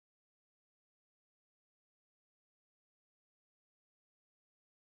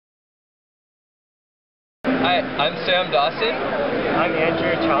Hi, I'm Dawson. I'm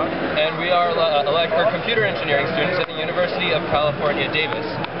Chung. And we are computer engineering students at the University of California, Davis.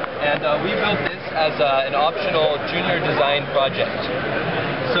 And we built this as an optional junior design project.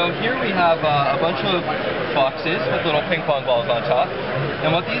 So here we have a bunch of boxes with little ping pong balls on top.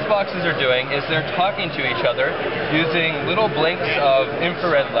 And what these boxes are doing is they're talking to each other using little blinks of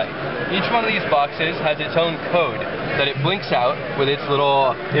infrared light. Each one of these boxes has its own code that it blinks out with its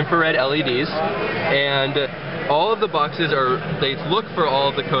little infrared LEDs, and all of the boxes they look for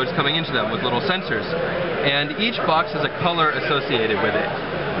all of the codes coming into them with little sensors, and each box has a color associated with it.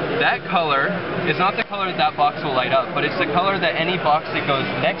 That color is not the color that box will light up, but it's the color that any box that goes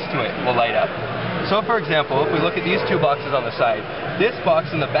next to it will light up. So for example, if we look at these two boxes on the side, this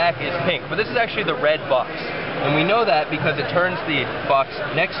box in the back is pink, but this is actually the red box. And we know that because it turns the box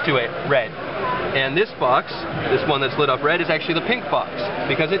next to it red. And this box, this one that's lit up red, is actually the pink box,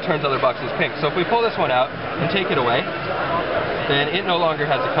 because it turns other boxes pink. So if we pull this one out and take it away, then it no longer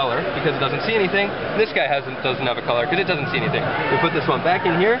has a color because it doesn't see anything. This guy doesn't have a color because it doesn't see anything. We put this one back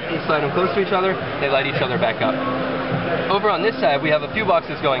in here, slide them close to each other, they light each other back up. Over on this side, we have a few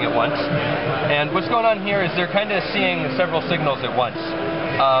boxes going at once, and what's going on here is they're kind of seeing several signals at once.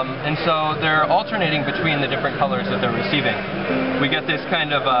 And so they're alternating between the different colors that they're receiving. We get this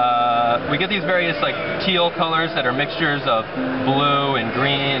kind of, we get these various like teal colors that are mixtures of blue and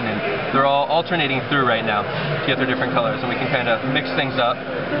green, and they're all alternating through right now to get their different colors. And we can kind of mix things up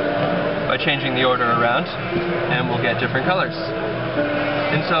by changing the order around, and we'll get different colors.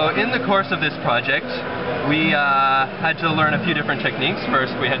 And so in the course of this project, we had to learn a few different techniques.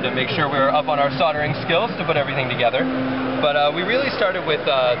 First, we had to make sure we were up on our soldering skills to put everything together. But we really started with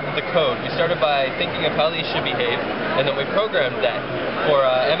the code. We started by thinking of how these should behave, and then we programmed that for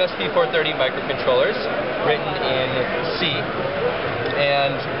MSP 430 microcontrollers written in C.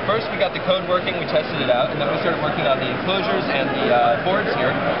 And first we got the code working, we tested it out, and then we started working on the enclosures and the boards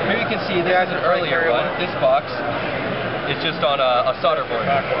here. Here you can see this is an earlier one. This box is just on a solder board.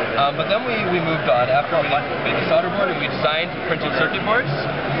 But then we moved on after we made the solder board, and we designed printed circuit boards.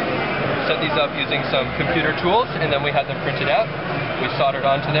 Set these up using some computer tools, and then we had them printed out. We soldered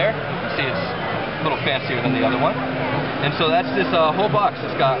onto there. You see it's a little fancier than the other one. And so that's this whole box.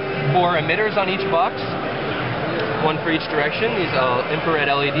 It's got 4 emitters on each box, 1 for each direction, these infrared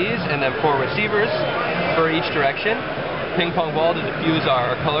LEDs, and then 4 receivers for each direction. Ping pong ball to diffuse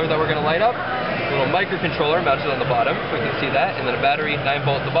our color that we're going to light up. A little microcontroller mounted on the bottom, we can see that, and then a battery,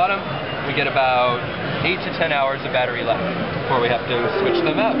 9-volt at the bottom. We get about 8 to 10 hours of battery life before we have to switch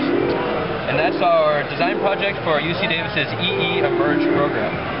them out. And that's our design project for UC Davis's EE Emerge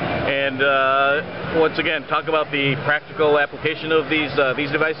program. And once again, talk about the practical application of these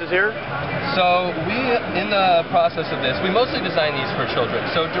devices here. So in the process of this, we mostly design these for children.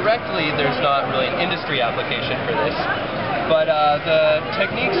 So directly, there's not really an industry application for this. But the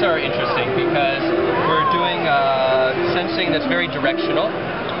techniques are interesting because we're doing sensing that's very directional.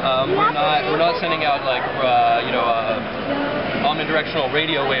 We're not sending out like omnidirectional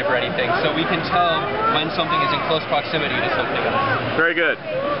radio wave or anything, so we can tell when something is in close proximity to something else. Very good.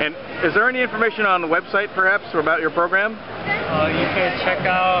 And is there any information on the website perhaps about your program? You can check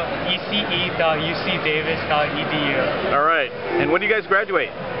out ece.ucdavis.edu. All right. And when do you guys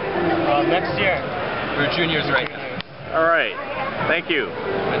graduate? Next year. We're juniors right now. All right. Thank you.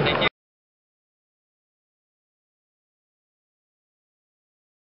 Thank you.